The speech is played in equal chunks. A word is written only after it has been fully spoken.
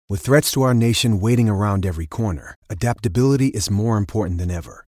With threats to our nation waiting around every corner, adaptability is more important than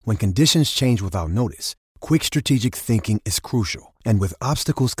ever. When conditions change without notice, quick strategic thinking is crucial. And with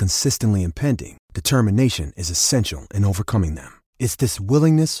obstacles consistently impending, determination is essential in overcoming them. It's this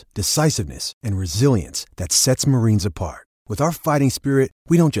willingness, decisiveness, and resilience that sets Marines apart. With our fighting spirit,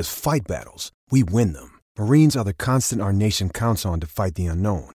 we don't just fight battles, we win them. Marines are the constant our nation counts on to fight the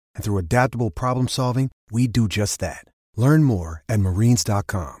unknown. And through adaptable problem solving, we do just that. Learn more at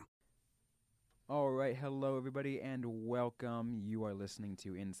marines.com. All right, hello everybody and welcome. You are listening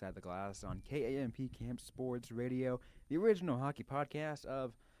to Inside the Glass on KAMP Camp Sports Radio, the original hockey podcast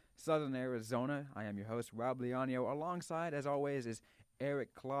of Southern Arizona. I am your host, Rob Leonio. Alongside, as always, is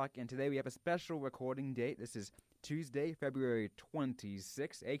Eric Clark, and today we have a special recording date. This is Tuesday, February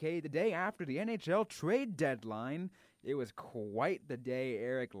 26th, aka the day after the NHL trade deadline. It was quite the day,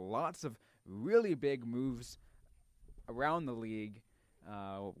 Eric. Lots of really big moves around the league.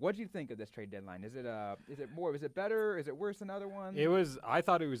 What do you think of this trade deadline? Is it better? Is it worse than other ones? I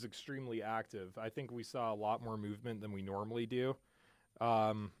thought it was extremely active. I think we saw a lot more movement than we normally do.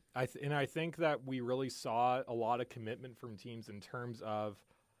 I think that we really saw a lot of commitment from teams in terms of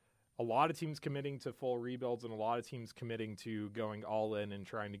a lot of teams committing to full rebuilds and a lot of teams committing to going all in and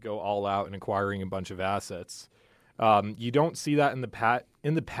trying to go all out and acquiring a bunch of assets. You don't see that in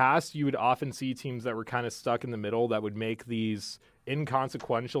the past. You would often see teams that were kind of stuck in the middle that would make these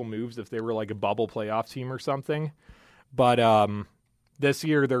inconsequential moves if they were like a bubble playoff team or something. But this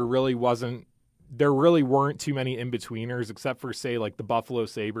year there really weren't too many in-betweeners except for, say, like the Buffalo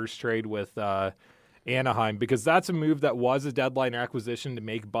Sabres trade with Anaheim, because that's a move that was a deadline acquisition to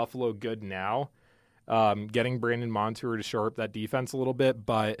make Buffalo good now, getting Brandon Montour to shore up that defense a little bit.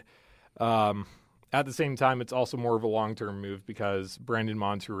 But at the same time, it's also more of a long-term move because Brandon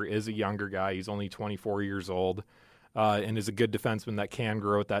Montour is a younger guy. He's only 24 years old and is a good defenseman that can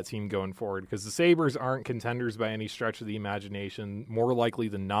grow with that team going forward, because the Sabres aren't contenders by any stretch of the imagination. More likely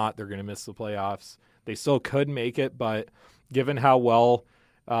than not, they're going to miss the playoffs. They still could make it, but given how well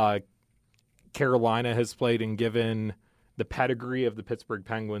Carolina has played and given the pedigree of the Pittsburgh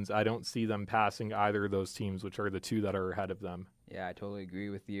Penguins, I don't see them passing either of those teams, which are the two that are ahead of them. Yeah, I totally agree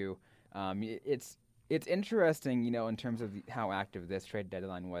with you. It's interesting, in terms of how active this trade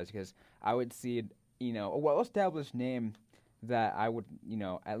deadline was, because I would see, a well-established name that I would,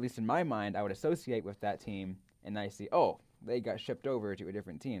 at least in my mind, I would associate with that team, and I see, they got shipped over to a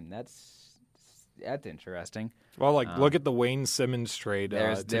different team. That's interesting. Well, look at the Wayne Simmons trade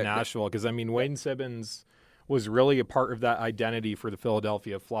to Nashville, because, Wayne Simmons was really a part of that identity for the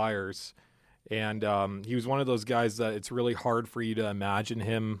Philadelphia Flyers. And he was one of those guys that it's really hard for you to imagine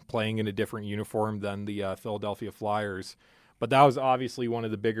him playing in a different uniform than the Philadelphia Flyers. But that was obviously one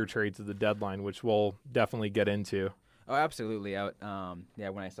of the bigger trades of the deadline, which we'll definitely get into. Oh, absolutely. When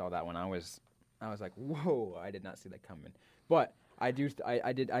I saw that one, I was like, whoa, I did not see that coming. But I did.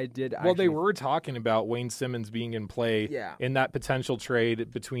 Well, they were talking about Wayne Simmons being in play in that potential trade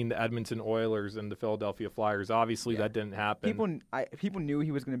between the Edmonton Oilers and the Philadelphia Flyers. Obviously, that didn't happen. People knew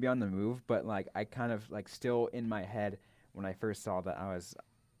he was going to be on the move, but I kind of still in my head when I first saw that,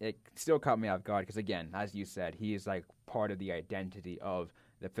 it still caught me off guard because, again, as you said, he is part of the identity of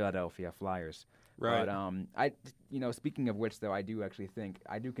the Philadelphia Flyers. Right. But speaking of which, though, I do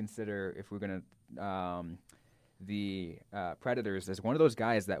consider, if we're going to the Predators as one of those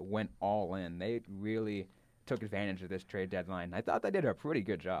guys that went all in. They really took advantage of this trade deadline. I thought they did a pretty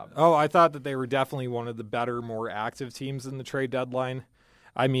good job. Oh, I thought that they were definitely one of the better, more active teams in the trade deadline.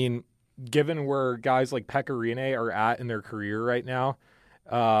 Given where guys like Pekka Rinne are at in their career right now,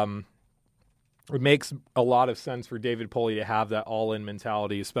 it makes a lot of sense for David Pulley to have that all-in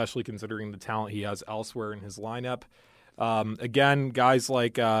mentality, especially considering the talent he has elsewhere in his lineup. Again, guys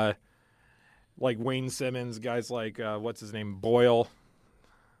like Wayne Simmons, guys like Boyle.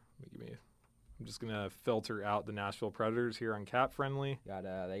 I'm just gonna filter out the Nashville Predators here on Cap Friendly.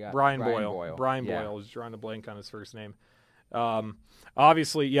 They got Brian Boyle. Brian Boyle. I was drawing a blank on his first name.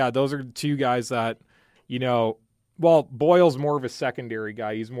 Obviously, those are two guys that, Boyle's more of a secondary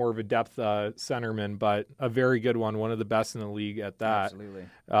guy. He's more of a depth centerman, but a very good one of the best in the league at that. Absolutely.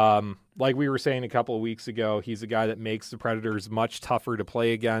 Like we were saying a couple of weeks ago, he's a guy that makes the Predators much tougher to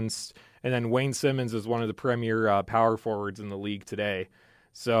play against. And then Wayne Simmons is one of the premier power forwards in the league today.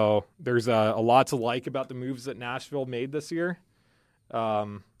 So there's a lot to like about the moves that Nashville made this year.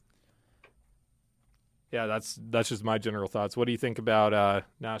 That's just my general thoughts. What do you think about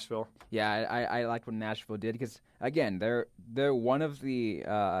Nashville? Yeah, I like what Nashville did because, again, they're one of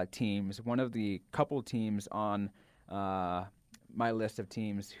the teams, one of the couple teams on my list of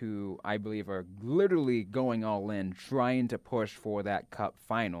teams who I believe are literally going all in, trying to push for that Cup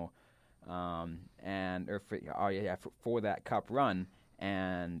final, for that Cup run,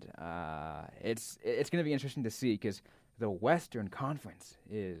 and it's going to be interesting to see because the Western Conference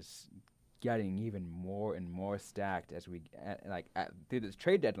is getting even more and more stacked as we through this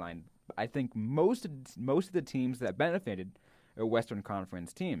trade deadline. I think most of the teams that benefited are Western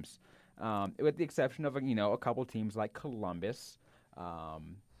Conference teams, with the exception of a couple teams like Columbus,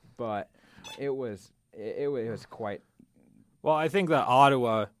 but it was quite. Well, I think that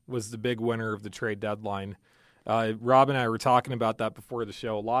Ottawa was the big winner of the trade deadline. Rob and I were talking about that before the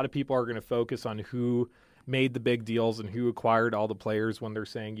show. A lot of people are going to focus on who made the big deals and who acquired all the players when they're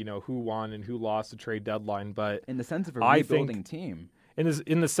saying, who won and who lost the trade deadline. But in the sense of a rebuilding team,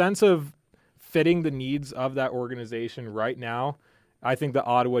 in the sense of fitting the needs of that organization right now, I think that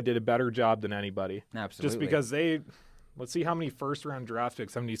Ottawa did a better job than anybody. Absolutely. Just because let's see how many first-round draft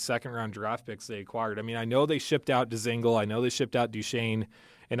picks, how many second-round draft picks they acquired. I mean, I know they shipped out Dzingel. I know they shipped out Duchesne.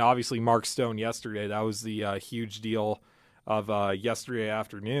 And obviously Mark Stone yesterday. That was the huge deal of yesterday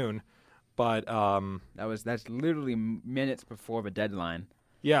afternoon. But that's literally minutes before the deadline.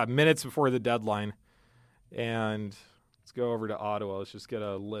 Yeah, minutes before the deadline. And let's go over to Ottawa. Let's just get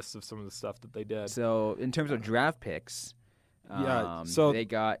a list of some of the stuff that they did. So in terms of draft picks, so they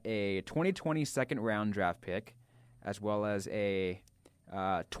got a 2020 second-round draft pick, as well as a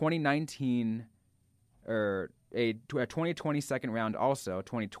 2019 or a 2020 second round, also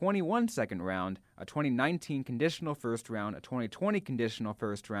 2021 second round, a 2019 conditional first round, a 2020 conditional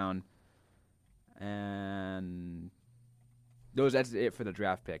first round, and that's it for the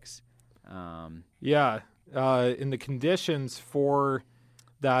draft picks. In the conditions for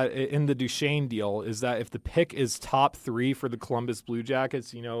that in the Duchesne deal is that if the pick is top 3 for the Columbus Blue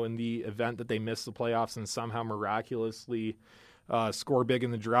Jackets, in the event that they miss the playoffs and somehow miraculously score big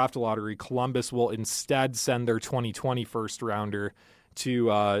in the draft lottery, Columbus will instead send their 2020 first rounder to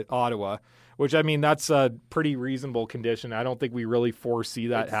Ottawa, which, I mean, that's a pretty reasonable condition. I don't think we really foresee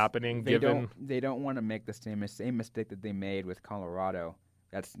that happening. They don't want to make the same mistake that they made with Colorado.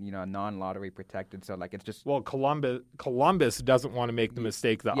 That's non-lottery protected, so it's just Columbus doesn't want to make the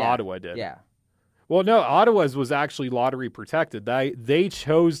mistake that Ottawa did. Yeah. Well, no, Ottawa's was actually lottery protected. They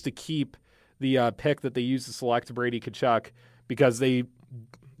chose to keep the pick that they used to select Brady Tkachuk because they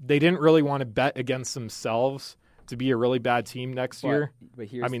didn't really want to bet against themselves to be a really bad team next year. But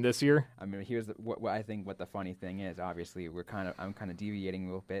this year. Here's what I think. What the funny thing is, obviously, I'm kind of deviating a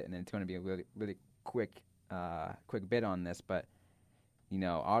little bit, and it's going to be a really really quick bit on this, but.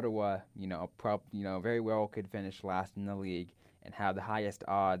 Ottawa, very well could finish last in the league and have the highest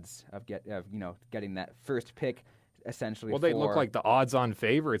odds of getting that first pick, essentially. Well, they look like the odds-on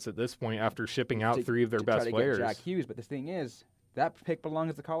favorites at this point after shipping out 3 of their best players. Jack Hughes, but the thing is, that pick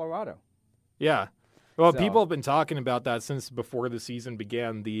belongs to Colorado. Yeah. Well, people have been talking about that since before the season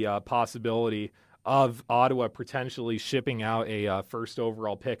began, the possibility of Ottawa potentially shipping out a first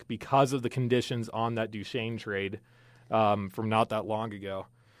overall pick because of the conditions on that Duchesne trade. From not that long ago,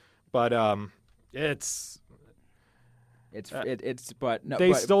 but they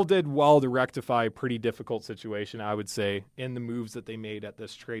still did well to rectify a pretty difficult situation, I would say, in the moves that they made at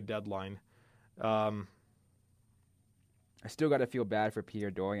this trade deadline. I still got to feel bad for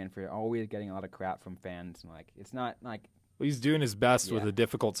Pierre Dorion for always getting a lot of crap from fans. It's not like he's doing his best with a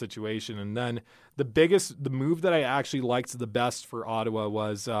difficult situation. And then the move that I actually liked the best for Ottawa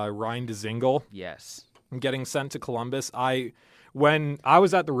was Ryan Dzingel. Yes. Getting sent to Columbus. When I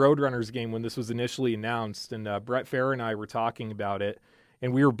was at the Roadrunners game when this was initially announced, and Brett Fair and I were talking about it,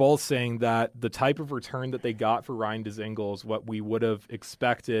 and we were both saying that the type of return that they got for Ryan Dzingel is what we would have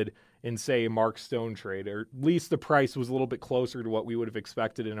expected in, say, a Mark Stone trade, or at least the price was a little bit closer to what we would have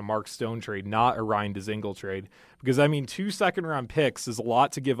expected in a Mark Stone trade, not a Ryan Dzingel trade. Because, 2 second-round picks is a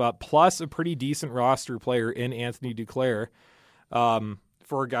lot to give up, plus a pretty decent roster player in Anthony Duclair.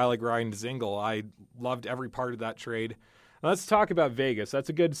 For a guy like Ryan Dzingel, I loved every part of that trade. Let's talk about Vegas. That's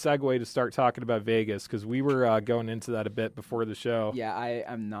a good segue to start talking about Vegas because we were going into that a bit before the show. Yeah, I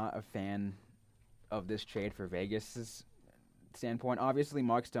am not a fan of this trade for Vegas' standpoint. Obviously,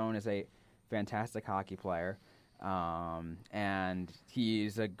 Mark Stone is a fantastic hockey player, and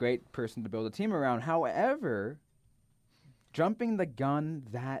he's a great person to build a team around. However, jumping the gun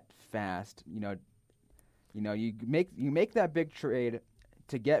that fast, you make that big trade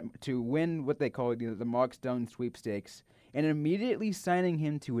to win what they call the Mark Stone sweepstakes, and immediately signing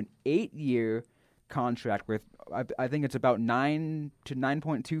him to an 8-year contract with I think it's about $9 to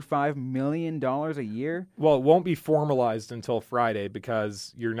 $9.25 million a year. Well, it won't be formalized until Friday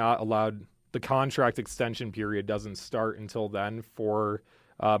because you're not allowed the contract extension period doesn't start until then for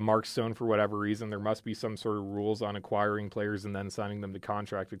Mark Stone for whatever reason. There must be some sort of rules on acquiring players and then signing them to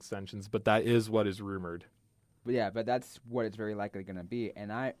contract extensions, but that is what is rumored. But yeah, but that's what it's very likely going to be.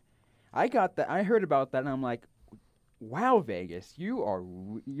 And I got that. I heard about that, and I'm like, wow, Vegas, you're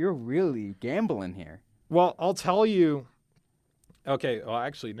really gambling here. Well, I'll tell you. Okay, well,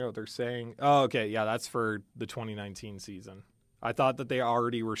 actually, no, they're saying. Oh, okay, yeah, that's for the 2019 season. I thought that they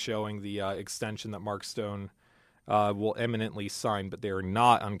already were showing the extension that Mark Stone will imminently sign, but they are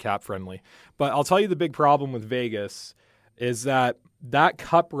not uncap friendly. But I'll tell you the big problem with Vegas is that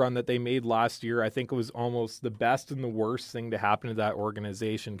cup run that they made last year, I think it was almost the best and the worst thing to happen to that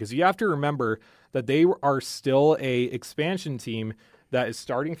organization. Because you have to remember that they are still a expansion team that is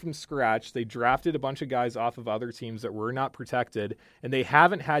starting from scratch. They drafted a bunch of guys off of other teams that were not protected, and they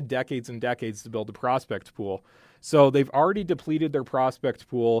haven't had decades and decades to build a prospect pool. So they've already depleted their prospect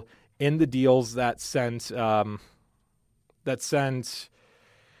pool in the deals that sent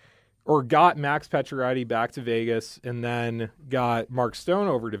or got Max Pacioretty back to Vegas and then got Mark Stone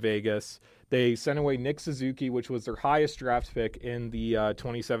over to Vegas. They sent away Nick Suzuki, which was their highest draft pick in the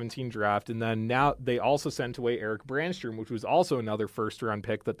 2017 draft. And then now they also sent away Eric Brandstrom, which was also another first-round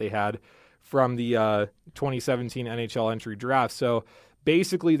pick that they had from the 2017 NHL entry draft. So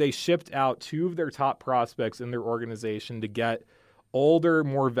basically they shipped out two of their top prospects in their organization to get older,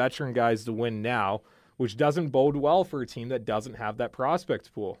 more veteran guys to win now, which doesn't bode well for a team that doesn't have that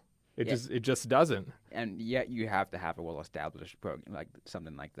prospect pool. It just doesn't. And yet you have to have a well-established program, like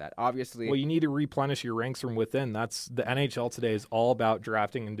something like that. Obviously, well, you need to replenish your ranks from within. That's the NHL today is all about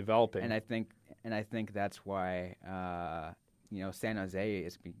drafting and developing. And I think that's why San Jose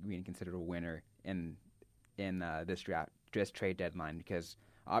is being considered a winner in this draft, just trade deadline, because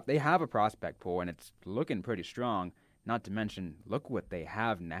they have a prospect pool and it's looking pretty strong. Not to mention, look what they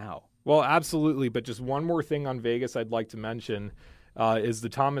have now. Well, absolutely. But just one more thing on Vegas I'd like to mention. Is the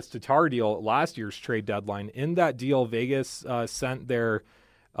Thomas Tatar deal at last year's trade deadline. In that deal, Vegas sent their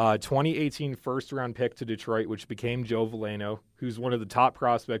 2018 first-round pick to Detroit, which became Joe Veleno, who's one of the top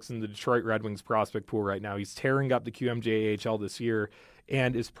prospects in the Detroit Red Wings prospect pool right now. He's tearing up the QMJAHL this year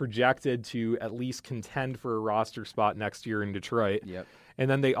and is projected to at least contend for a roster spot next year in Detroit. Yep. And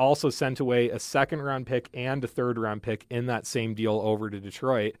then they also sent away a second-round pick and a third-round pick in that same deal over to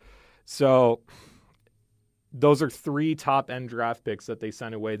Detroit. So those are three top-end draft picks that they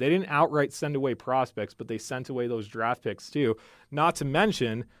sent away. They didn't outright send away prospects, but they sent away those draft picks too, not to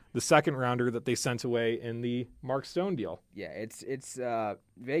mention the second-rounder that they sent away in the Mark Stone deal. Yeah, it's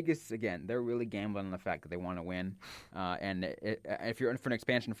Vegas, again, they're really gambling on the fact that they want to win. And if you're in for an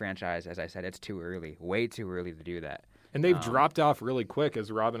expansion franchise, as I said, it's too early, way too early to do that. And they've dropped off really quick,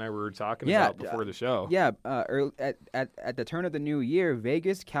 as Rob and I were talking about before the show. Yeah, at the turn of the new year,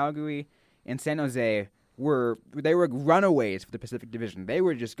 Vegas, Calgary, and San Jose were runaways for the Pacific Division. They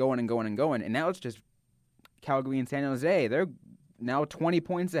were just going and going and going, and now it's just Calgary and San Jose. They're now 20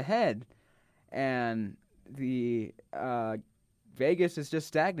 points ahead, and the Vegas is just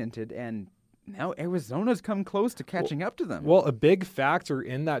stagnated, and now Arizona's come close to catching up to them. Well, a big factor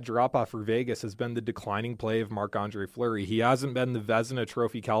in that drop-off for Vegas has been the declining play of Marc-Andre Fleury. He hasn't been the Vezina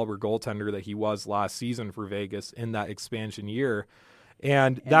Trophy caliber goaltender that he was last season for Vegas in that expansion year.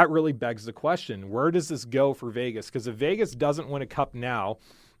 And that really begs the question, where does this go for Vegas? Because if Vegas doesn't win a cup now,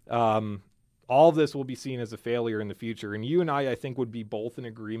 all of this will be seen as a failure in the future. And you and I think, would be both in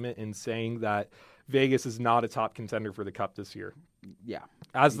agreement in saying that Vegas is not a top contender for the cup this year. Yeah.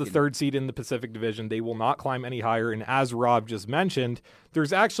 As the third seed in the Pacific Division, they will not climb any higher. And as Rob just mentioned,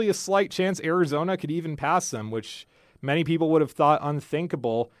 there's actually a slight chance Arizona could even pass them, which many people would have thought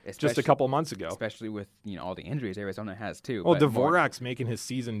unthinkable just a couple months ago. Especially with all the injuries Arizona has too. Well, Dvorak's making his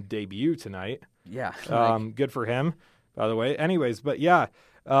season debut tonight. Yeah. Good for him, by the way. Anyways, but yeah,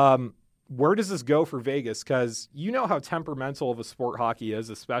 where does this go for Vegas? Because you know how temperamental of a sport hockey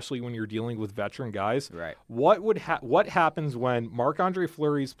is, especially when you're dealing with veteran guys. Right. What happens when Marc-Andre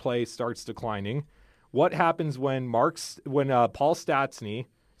Fleury's play starts declining? What happens when Paul Stastny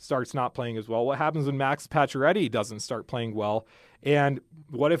starts not playing as well? What happens when Max Pacioretty doesn't start playing well? And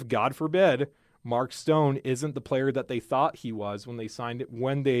what if, God forbid, Mark Stone isn't the player that they thought he was when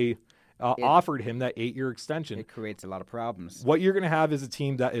they offered him that 8-year extension? It creates a lot of problems. What you're going to have is a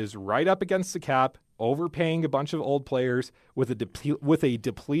team that is right up against the cap, overpaying a bunch of old players with a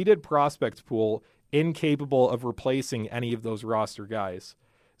depleted prospect pool, incapable of replacing any of those roster guys.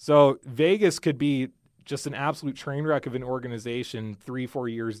 So Vegas could be just an absolute train wreck of an organization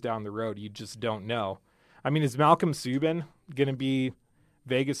 3-4 years down the road. You just don't know. I mean, is Malcolm Subban going to be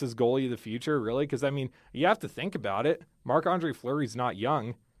Vegas's goalie of the future, really? Because, I mean, you have to think about it. Marc-Andre Fleury's not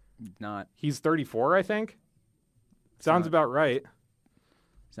young. Not. He's 34, I think. Sounds about right.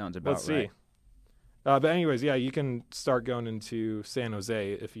 Sounds about Let's right. see. But anyways, yeah, you can start going into San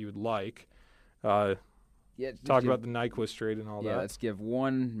Jose if you would like. Talk about the Nyquist trade and all that. Yeah, let's give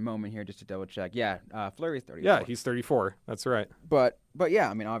one moment here just to double check. Yeah, Fleury's 34. Yeah, he's 34. That's right. But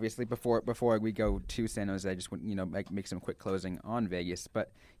yeah, I mean, obviously, before we go to San Jose, I just want make some quick closing on Vegas.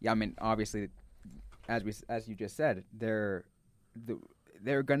 But yeah, I mean, obviously, as you just said, they're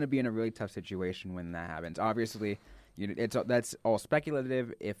going to be in a really tough situation when that happens. Obviously, that's all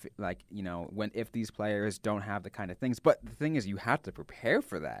speculative. If if these players don't have the kind of things, but the thing is, you have to prepare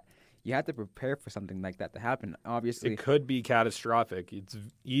for that. You have to prepare for something like that to happen. Obviously, it could be catastrophic. It's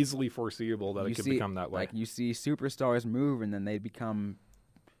easily foreseeable that it could become that way. Like you see superstars move, and then they become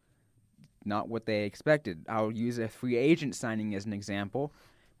not what they expected. I'll use a free agent signing as an example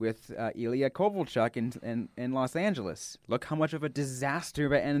with Ilya Kovalchuk in Los Angeles. Look how much of a disaster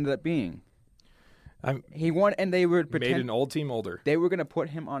that ended up being. He won, and they would pretend made an old team older. They were going to put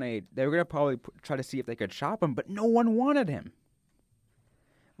him on a. They were going to probably try to see if they could shop him, but no one wanted him.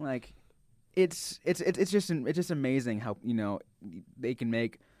 Like, it's just amazing how they can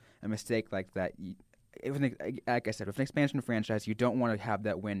make a mistake like that. Like I said, with an expansion franchise, you don't want to have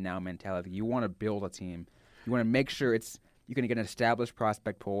that win now mentality. You want to build a team. You want to make sure you're going to get an established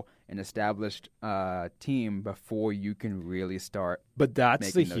prospect pool, an established team before you can really start. But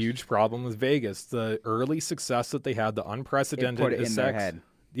that's the huge problem with Vegas. The early success that they had, the unprecedented it put it in their head.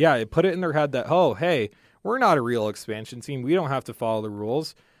 Yeah, it put it in their head that, oh, hey, we're not a real expansion team. We don't have to follow the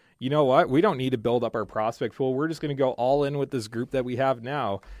rules. You know what? We don't need to build up our prospect pool. We're just going to go all in with this group that we have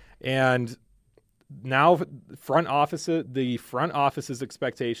now. And now the front office's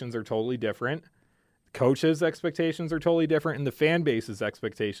expectations are totally different. Coaches' expectations are totally different, and the fan base's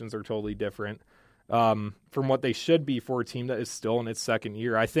expectations are totally different from what they should be for a team that is still in its second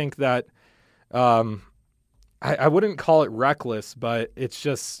year. I think that I wouldn't call it reckless, but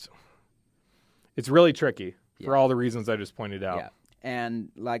it's really tricky for all the reasons I just pointed out. Yeah. And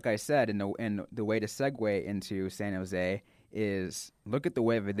like I said, in the way to segue into San Jose is look at the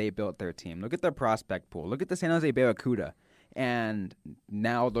way that they built their team. Look at their prospect pool. Look at the San Jose Barracuda. And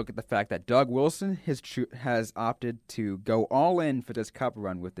now look at the fact that Doug Wilson has opted to go all in for this Cup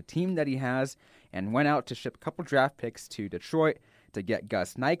run with the team that he has and went out to ship a couple draft picks to Detroit to get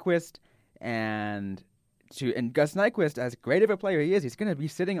Gus Nyquist. And Gus Nyquist, as great of a player he is, he's going to be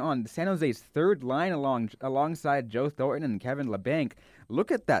sitting on San Jose's third line alongside Joe Thornton and Kevin LeBanc.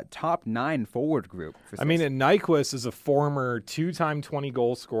 Look at that top 9 forward group. And Nyquist is a former 2-time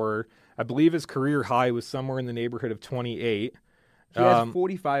 20-goal scorer. I believe his career high was somewhere in the neighborhood of 28. He has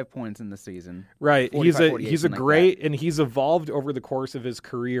 45 points in the season. Right. He's a great, and he's evolved over the course of his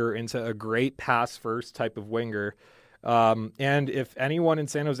career into a great pass-first type of winger. And if anyone in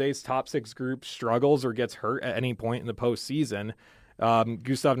San Jose's top 6 group struggles or gets hurt at any point in the postseason,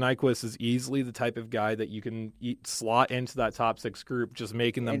 Gustav Nyquist is easily the type of guy that you can slot into that top 6 group, just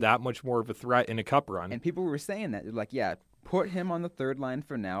making them that much more of a threat in a cup run. And people were saying that, like, yeah, put him on the third line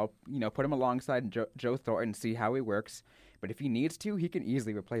for now. Put him alongside Joe Thornton, see how he works. But if he needs to, he can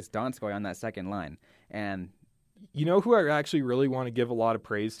easily replace Donskoy on that second line. And you know who I actually really want to give a lot of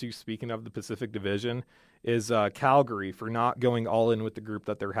praise to, speaking of the Pacific Division, is Calgary for not going all in with the group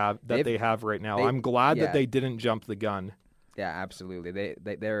that they have right now. I'm glad that they didn't jump the gun. Yeah, absolutely.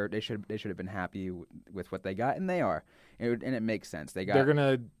 They should have been happy with what they got, and they are. And it makes sense. They're going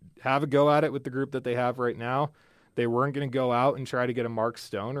to have a go at it with the group that they have right now. They weren't going to go out and try to get a Mark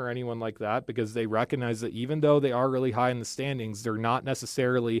Stone or anyone like that because they recognize that even though they are really high in the standings, they're not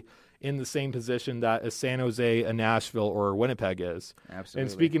necessarily in the same position that a San Jose, a Nashville, or a Winnipeg is. Absolutely.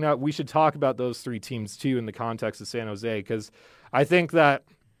 And speaking of, we should talk about those 3 teams too in the context of San Jose, because I think that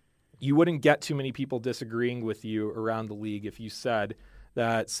you wouldn't get too many people disagreeing with you around the league if you said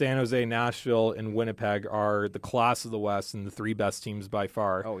that San Jose, Nashville, and Winnipeg are the class of the West and the 3 best teams by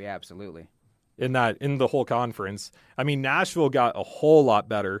far. Oh yeah, absolutely. In the whole conference. I mean, Nashville got a whole lot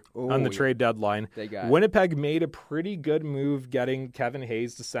better on the trade deadline. Winnipeg made a pretty good move getting Kevin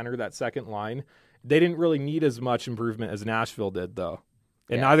Hayes to center that second line. They didn't really need as much improvement as Nashville did, though.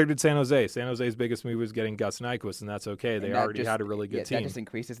 And neither did San Jose. San Jose's biggest move was getting Gus Nyquist, and that's okay. They already had a really good team. That just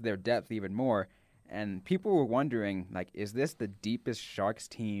increases their depth even more. And people were wondering, like, is this the deepest Sharks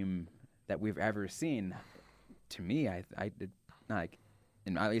team that we've ever seen? To me, I did like.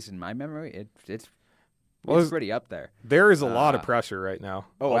 At least in my memory, it's pretty up there. There is a lot of pressure right now.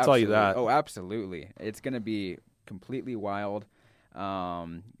 I'll tell you that. Oh, absolutely. It's going to be completely wild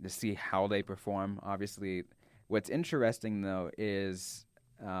to see how they perform. Obviously, what's interesting, though, is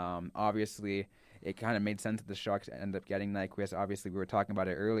obviously it kind of made sense that the Sharks ended up getting Nyquist. Obviously, we were talking about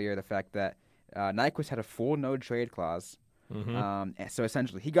it earlier, the fact that Nyquist had a full no-trade clause. So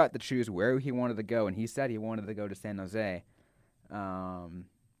essentially, he got to choose where he wanted to go, and he said he wanted to go to San Jose. And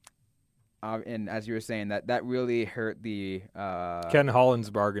as you were saying, that really hurt the Ken Holland's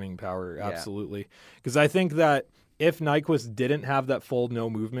bargaining power, absolutely. Because I think that if Nyquist didn't have that full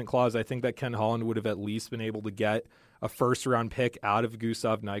no-movement clause, I think that Ken Holland would have at least been able to get a first-round pick out of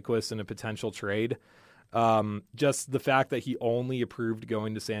Gustav Nyquist in a potential trade. Just the fact that he only approved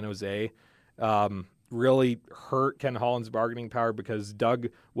going to San Jose really hurt Ken Holland's bargaining power, because Doug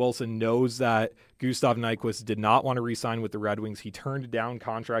Wilson knows that Gustav Nyquist did not want to re-sign with the Red Wings. He turned down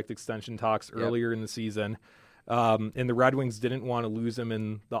contract extension talks earlier in the season. And the Red Wings didn't want to lose him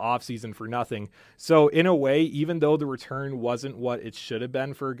in the offseason for nothing. So in a way, even though the return wasn't what it should have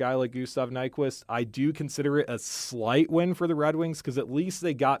been for a guy like Gustav Nyquist, I do consider it a slight win for the Red Wings, because at least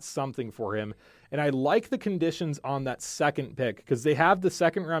they got something for him. And I like the conditions on that second pick, because they have the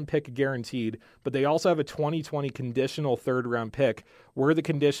second-round pick guaranteed, but they also have a 2020 conditional third-round pick, where the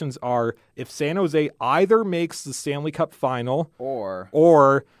conditions are if San Jose either makes the Stanley Cup final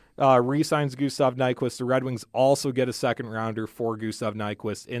or re-signs Gustav Nyquist, the Red Wings also get a second-rounder for Gustav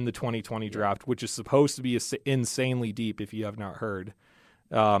Nyquist in the 2020 draft, which is supposed to be insanely deep, if you have not heard,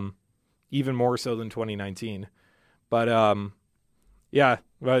 even more so than 2019. But yeah,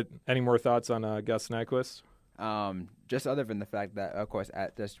 but any more thoughts on Gus Nyquist? Just other than the fact that, of course,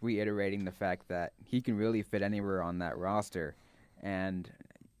 just reiterating the fact that he can really fit anywhere on that roster, and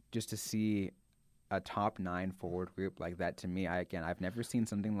just to see a top 9 forward group like that, to me, I've never seen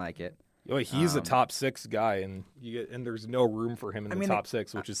something like it. He's a top 6 guy, and there's no room for him in the top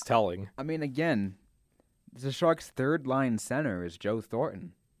 6, which is telling. I mean, again, the Sharks' third line center is Joe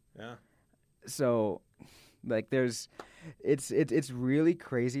Thornton. Yeah. So, like, it's really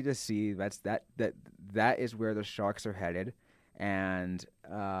crazy to see that is where the Sharks are headed, and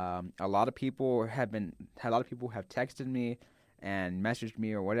a lot of people have texted me and messaged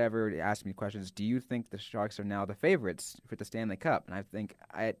me or whatever, asked me questions. Do you think the Sharks are now the favorites for the Stanley Cup? And I think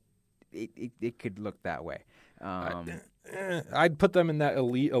it could look that way. I'd put them in that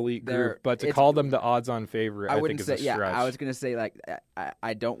elite group, but to call them the odds-on favorite, I think is a stretch. Yeah, I was going to say, like,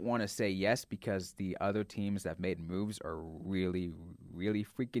 I don't want to say yes, because the other teams that made moves are really, really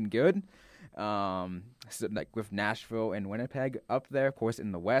freaking good. So, like, with Nashville and Winnipeg up there, of course,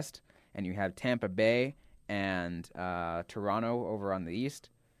 in the West, and you have Tampa Bay and Toronto over on the East.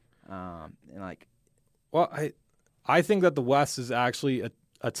 I think that the West is actually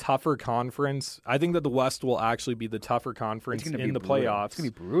a tougher conference. I think that the West will actually be the tougher conference in the playoffs. It's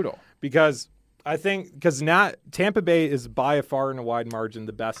going to be brutal. Because Tampa Bay is by a far and a wide margin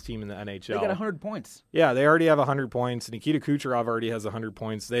the best team in the NHL. They got 100 points. Yeah, they already have 100 points. Nikita Kucherov already has 100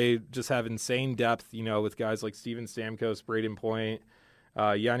 points. They just have insane depth, with guys like Steven Stamkos, Braden Point,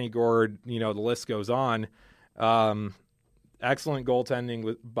 Yanni Gourde, the list goes on. Excellent goaltending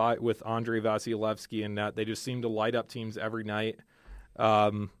with Andrei Vasilevsky in net. They just seem to light up teams every night.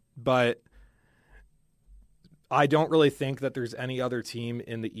 But I don't really think that there's any other team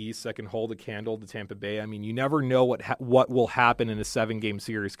in the East that can hold a candle to Tampa Bay. I mean, you never know what will happen in a 7-game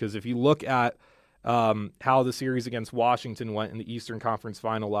series, because if you look at how the series against Washington went in the Eastern Conference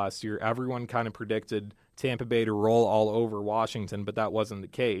Final last year, everyone kind of predicted Tampa Bay to roll all over Washington, but that wasn't the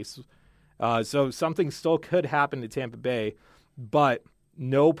case. So something still could happen to Tampa Bay, but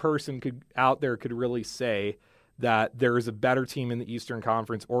no person out there could really say that there is a better team in the Eastern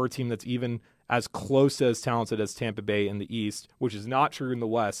Conference, or a team that's even as close to as talented as Tampa Bay in the East, which is not true in the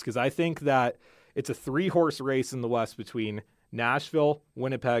West, because I think that it's a 3-horse race in the West between Nashville,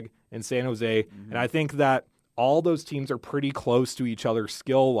 Winnipeg, and San Jose, and I think that all those teams are pretty close to each other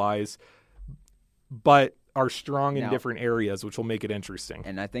skill-wise, but are strong in different areas, which will make it interesting.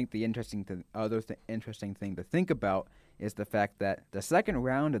 And I think the interesting thing to think about is the fact that the second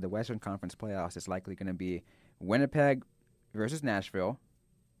round of the Western Conference playoffs is likely going to be Winnipeg versus Nashville,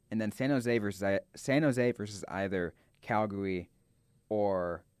 and then San Jose versus either Calgary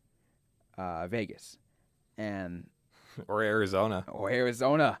or Vegas, or Arizona.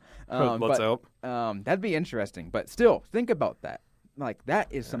 Let's hope. That'd be interesting. But still, think about that. Like, that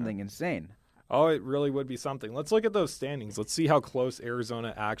is something insane. Oh, it really would be something. Let's look at those standings. Let's see how close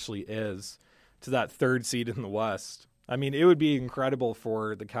Arizona actually is to that 3rd seed in the West. I mean, it would be incredible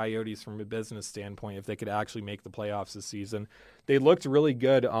for the Coyotes from a business standpoint if they could actually make the playoffs this season. They looked really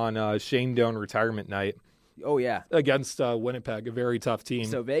good on Shane Doan retirement night. Oh, yeah. Against Winnipeg, a very tough team.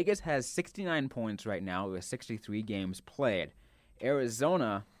 So Vegas has 69 points right now with 63 games played.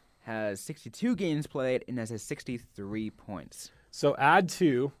 Arizona has 62 games played and has 63 points. So add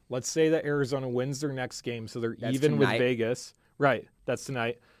 2. Let's say that Arizona wins their next game, so they're That's even tonight. with Vegas. Right, that's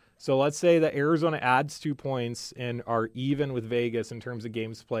tonight. So let's say that Arizona adds 2 points and are even with Vegas in terms of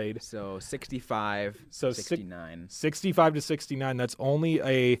games played. So 65, So 69. 65 to 69. That's only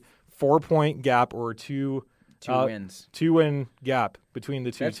a 4-point gap or 2 wins. 2-win gap between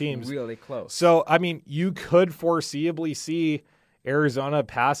the two That's teams. really close. So, I mean, you could foreseeably see Arizona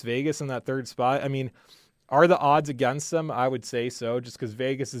pass Vegas in that third spot. I mean, are the odds against them? I would say so, just because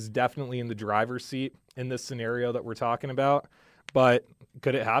Vegas is definitely in the driver's seat in this scenario that we're talking about. But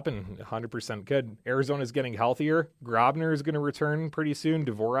could it happen? 100% could. Arizona's getting healthier. Grabner is going to return pretty soon.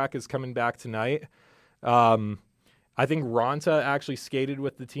 Dvorak is coming back tonight. I think Ronta actually skated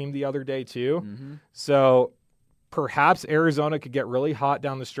with the team the other day too. Mm-hmm. So perhaps Arizona could get really hot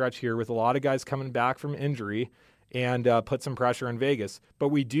down the stretch here with a lot of guys coming back from injury and put some pressure on Vegas. But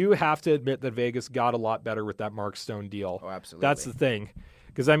we do have to admit that Vegas got a lot better with that Mark Stone deal. Oh, absolutely. That's the thing.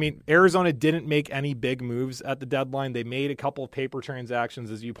 Because, I mean, Arizona didn't make any big moves at the deadline. They made a couple of paper transactions,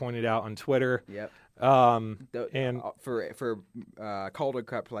 as you pointed out on Twitter. Yep. And for Calder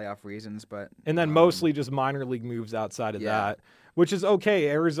Cup playoff reasons, but then mostly just minor league moves outside of that, which is okay.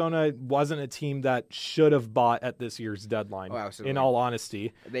 Arizona wasn't a team that should have bought at this year's deadline. Oh, absolutely. In all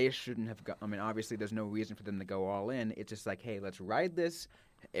honesty, they shouldn't have. I mean, obviously, there's no reason for them to go all in. It's just like, hey, let's ride this.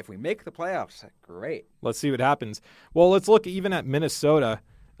 If we make the playoffs, great. Let's see what happens. Well, let's look even at Minnesota.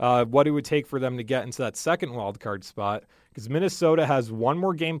 What it would take for them to get into that second wild card spot, because Minnesota has one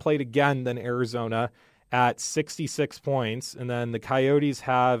more game played again than Arizona at 66 points, and then the Coyotes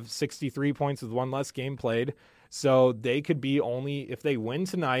have 63 points with one less game played. So they could be only, if they win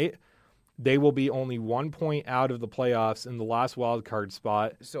tonight, they will be only 1 point out of the playoffs in the last wild card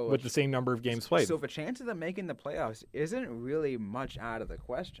spot with the same number of games played. So the chance of them making the playoffs isn't really much out of the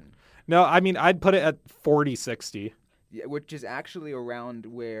question. No, I mean, I'd put it at 40-60. Yeah, which is actually around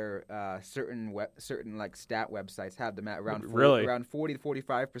where certain like stat websites have them at around 40 to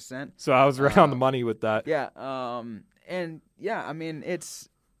 45%. So I was right on the money with that. Yeah, and yeah, I mean it's.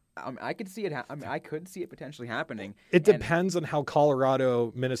 I could see it. I could see it potentially happening. It depends on how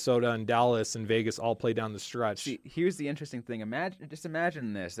Colorado, Minnesota, and Dallas and Vegas all play down the stretch. See, here's the interesting thing.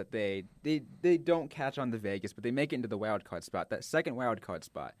 Imagine this: that they don't catch on to Vegas, but they make it into the wild card spot, that second wild card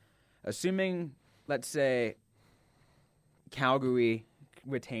spot. Assuming, let's say, Calgary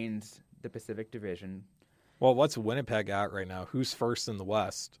retains the Pacific Division. Well, what's Winnipeg at right now? Who's first in the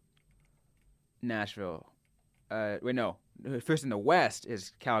West? Nashville. No. First in the West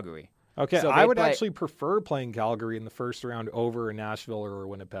is Calgary. Okay, so I would actually prefer playing Calgary in the first round over Nashville or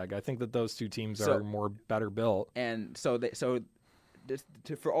Winnipeg. I think that those two teams are better built. And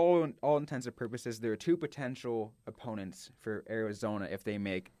for all intents and purposes, there are two potential opponents for Arizona if they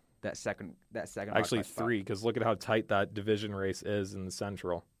make that second. Actually, three, because look at how tight that division race is in the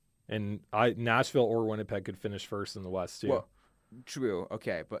Central. And Nashville or Winnipeg could finish first in the West too. Well, true.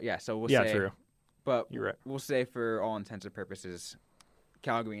 Okay, but yeah, so we'll say true. But you're right. We'll say for all intents and purposes,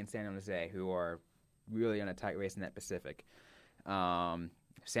 Calgary and San Jose, who are really on a tight race in that Pacific. San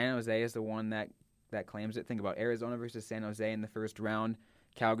Jose is the one that claims it. Think about Arizona versus San Jose in the first round,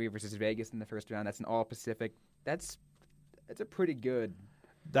 Calgary versus Vegas in the first round. That's an all Pacific. That's a pretty good.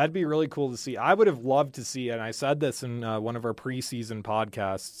 That'd be really cool to see. I would have loved to see, and I said this in one of our preseason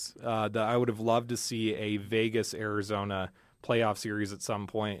podcasts, that I would have loved to see a Vegas-Arizona playoff series at some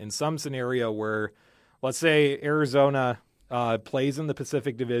point in some scenario where, let's say, Arizona plays in the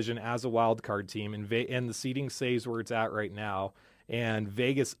Pacific Division as a wild card team, and the seeding stays where it's at right now, and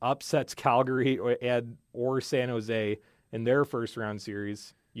Vegas upsets Calgary or San Jose in their first round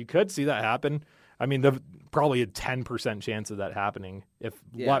series. You could see that happen. I mean, probably a 10% chance of that happening,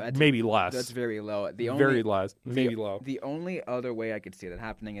 maybe less. That's very low. Very less, maybe low. The only other way I could see that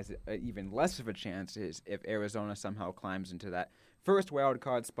happening is even less of a chance is if Arizona somehow climbs into that first wild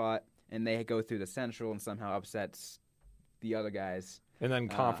card spot and they go through the Central and somehow upsets the other guys. And then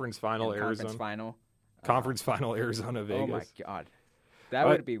conference final Arizona. Conference final Arizona Vegas. Oh my God, that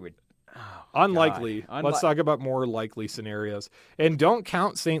would be ridiculous. Oh, unlikely. Let's talk about more likely scenarios. And don't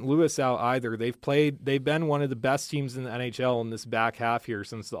count St. Louis out either. They've been one of the best teams in the NHL in this back half here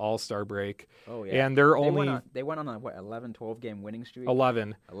since the All-Star break. Oh yeah. And they went on a 11-12 game winning streak.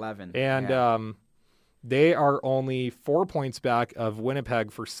 11. And they are only 4 points back of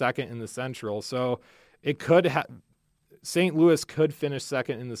Winnipeg for second in the Central. So it could St. Louis could finish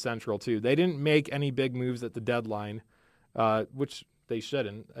second in the Central too. They didn't make any big moves at the deadline, which they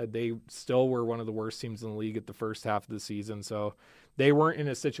shouldn't. They still were one of the worst teams in the league at the first half of the season, so they weren't in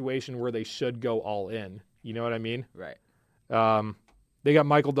a situation where they should go all in. You know what I mean? Right. They got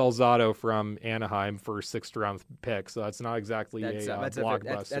Michael Delzato from Anaheim for a 6th-round pick, so that's not exactly a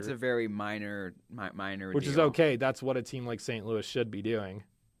blockbuster. That's a very minor which deal. is okay. That's what a team like St. Louis should be doing,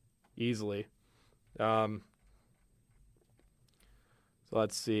 easily. So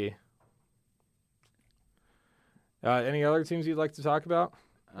let's see. Any other teams you'd like to talk about?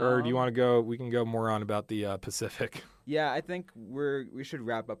 Or do you want to go? We can go more on about the Pacific. Yeah, I think we should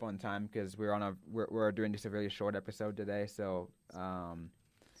wrap up on time because we're doing just a really short episode today. So,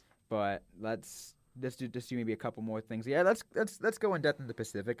 but let's do maybe a couple more things. Yeah, let's go in depth in the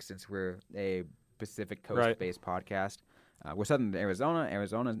Pacific since we're a Pacific Coast based podcast. We're southern Arizona.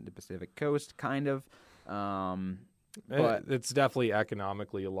 Arizona's the Pacific Coast, kind of. But it's definitely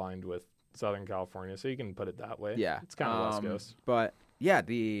economically aligned with Southern California, so you can put it that way. Yeah, it's kind of West Coast. But yeah,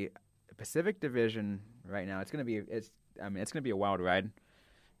 the Pacific Division right now, it's gonna be a wild ride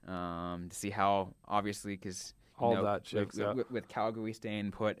to see how, obviously, because that shakes out with Calgary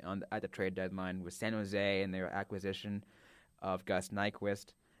staying put at the trade deadline, with San Jose and their acquisition of Gus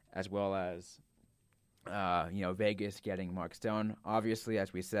Nyquist, as well as Vegas getting Mark Stone. Obviously,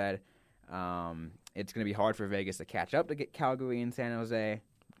 as we said, it's gonna be hard for Vegas to catch up to get Calgary and San Jose.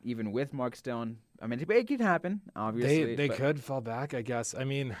 Even with Mark Stone, I mean, it could happen. Obviously, they could fall back. I guess. I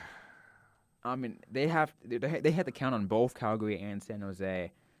mean, they have to count on both Calgary and San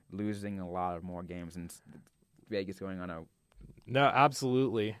Jose losing a lot of more games and Vegas going on a. No,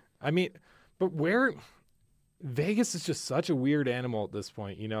 absolutely. I mean, but Vegas is just such a weird animal at this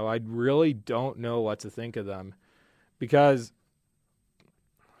point. I really don't know what to think of them because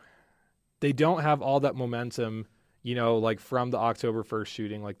they don't have all that momentum. Like from the October 1st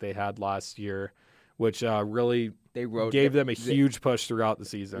shooting like they had last year, which really gave them a huge push throughout the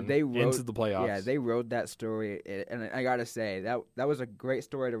season into the playoffs. Yeah, they rode that story, and I got to say, that was a great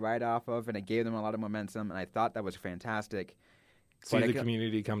story to write off of, and it gave them a lot of momentum, and I thought that was fantastic. See the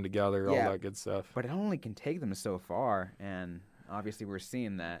community come together, all that good stuff. But it only can take them so far, and obviously we're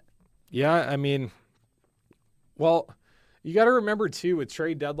seeing that. Yeah, I mean, well, you got to remember, too, with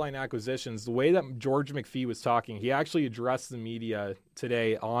trade deadline acquisitions, the way that George McPhee was talking, he actually addressed the media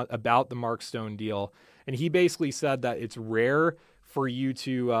today about the Mark Stone deal. And he basically said that it's rare for you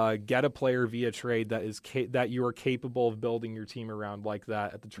to get a player via trade that you are capable of building your team around like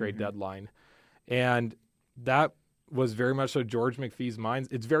that at the trade deadline. And that was very much so George McPhee's mind.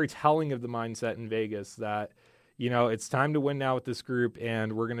 It's very telling of the mindset in Vegas that, it's time to win now with this group,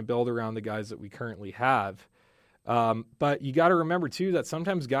 and we're going to build around the guys that we currently have. But you got to remember, too, that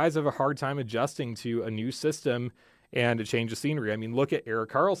sometimes guys have a hard time adjusting to a new system and a change of scenery. I mean, look at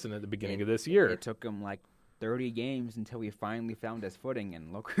Erik Karlsson at the beginning of this year. It took him like 30 games until he finally found his footing,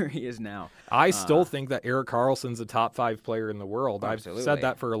 and look where he is now. I still think that Erik Karlsson's a top 5 player in the world. Absolutely. I've said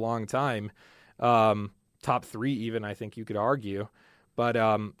that for a long time. Top 3 even, I think you could argue. But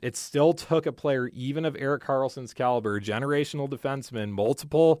it still took a player, even of Erik Karlsson's caliber, generational defenseman,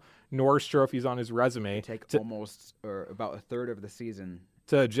 multiple Norris trophies on his resume. Almost or about a third of the season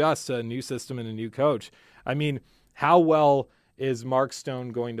to adjust to a new system and a new coach. I mean, how well is Mark Stone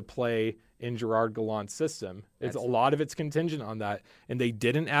going to play in Gerard Gallant's system? A lot of it's contingent on that. And they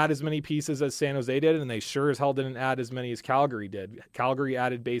didn't add as many pieces as San Jose did, and they sure as hell didn't add as many as Calgary did. Calgary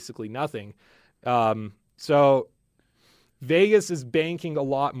added basically nothing. So Vegas is banking a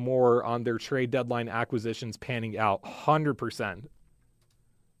lot more on their trade deadline acquisitions panning out, 100%.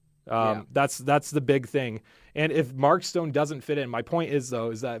 That's the big thing. And if Mark Stone doesn't fit in, my point is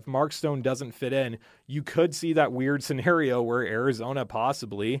that if Mark Stone doesn't fit in, you could see that weird scenario where Arizona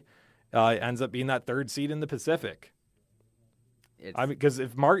possibly ends up being that 3rd seed in the Pacific. Because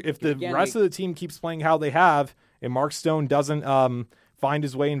if the rest of the team keeps playing how they have, and Mark Stone doesn't find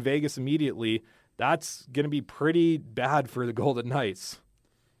his way in Vegas immediately, that's going to be pretty bad for the Golden Knights.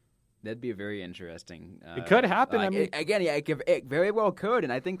 That'd be very interesting. It could happen. It very well could.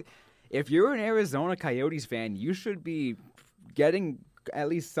 And I think if you're an Arizona Coyotes fan, you should be getting at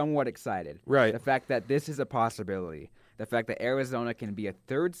least somewhat excited. Right. The fact that this is a possibility. The fact that Arizona can be a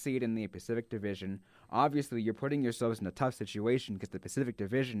 3rd seed in the Pacific Division. Obviously, you're putting yourselves in a tough situation because the Pacific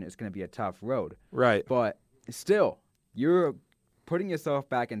Division is going to be a tough road. Right. But still, you're putting yourself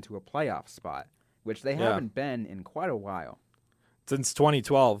back into a playoff spot, which they haven't been in quite a while. Since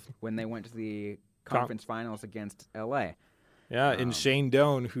 2012. When they went to the conference finals against L.A. Yeah, and Shane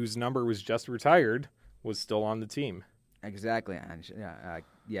Doan, whose number was just retired, was still on the team. Exactly. And I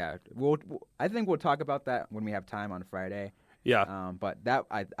think we'll talk about that when we have time on Friday. Yeah. But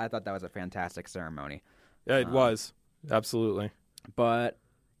I thought that was a fantastic ceremony. Yeah, it was. Absolutely. But,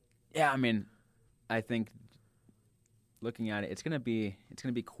 yeah, I mean, I think looking at it, it's gonna be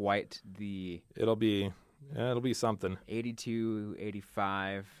quite the. It'll be Yeah, it'll be something.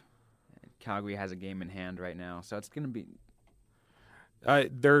 82-85. Calgary has a game in hand right now, so it's going to be...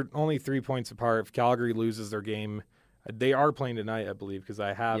 They're only 3 points apart. If Calgary loses their game, they are playing tonight, I believe, because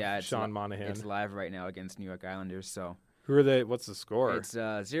I have Sean Monahan. It's live right now against New York Islanders, so... Who are they? What's the score? It's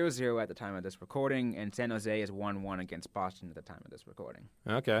 0-0 at the time of this recording, and San Jose is 1-1 against Boston at the time of this recording.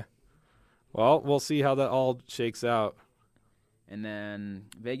 Okay. Well, we'll see how that all shakes out. And then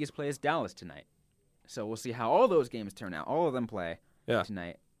Vegas plays Dallas tonight. So we'll see how all those games turn out. All of them play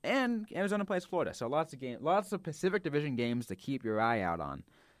tonight. And Arizona plays Florida. So lots of Pacific Division games to keep your eye out on.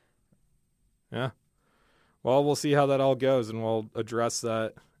 Yeah. Well, we'll see how that all goes, and we'll address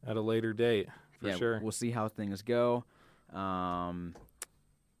that at a later date for sure. We'll see how things go. But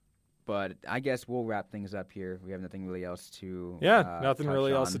I guess we'll wrap things up here. We have nothing really else to nothing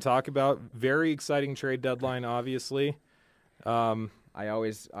really else to talk about. Very exciting trade deadline, obviously. I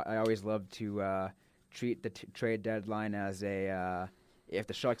always love to treat the trade deadline as if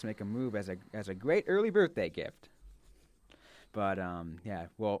the Sharks make a move as a great early birthday gift. But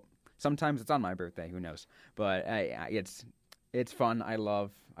well, sometimes it's on my birthday. Who knows? But it's fun. I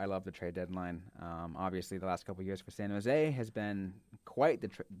love the trade deadline. Obviously, the last couple of years for San Jose has been quite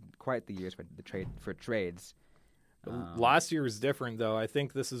the years for trades. Last year was different, though. I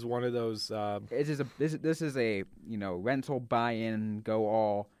think this is one of those. This is a rental buy-in, go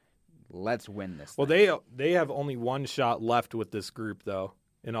all. Let's win this. Well, they have only one shot left with this group, though.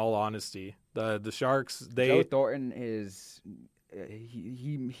 In all honesty, the Sharks. Joe Thornton is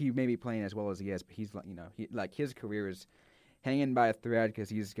he may be playing as well as he is, but he's his career is hanging by a thread because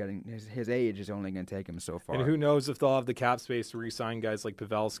he's getting his age is only going to take him so far. And who knows if they'll have the cap space to re-sign guys like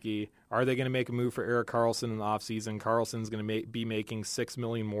Pavelski. Are they going to make a move for Erik Karlsson in the offseason? Karlsson's going to be making $6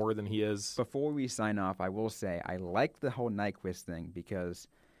 million more than he is. Before we sign off, I will say I like the whole Nyquist thing because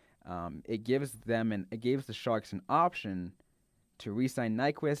it gives the Sharks an option to re-sign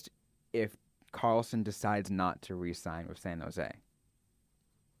Nyquist if Karlsson decides not to re-sign with San Jose.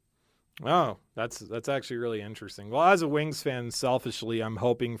 Oh, that's actually really interesting. Well, as a Wings fan, selfishly, I'm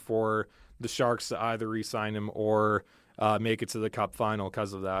hoping for the Sharks to either re-sign him or make it to the Cup final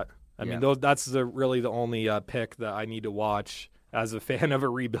because of that. I mean, that's really the only pick that I need to watch as a fan of a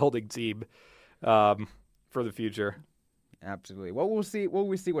rebuilding team for the future. Absolutely. Well, we'll see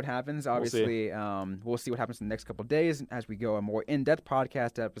what happens. Obviously, we'll see what happens in the next couple of days as we go a more in-depth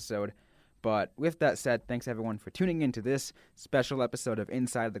podcast episode. But with that said, thanks everyone for tuning into this special episode of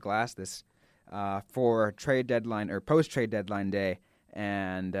Inside the Glass, this for trade deadline or post-trade deadline day.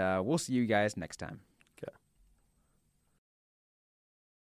 And we'll see you guys next time.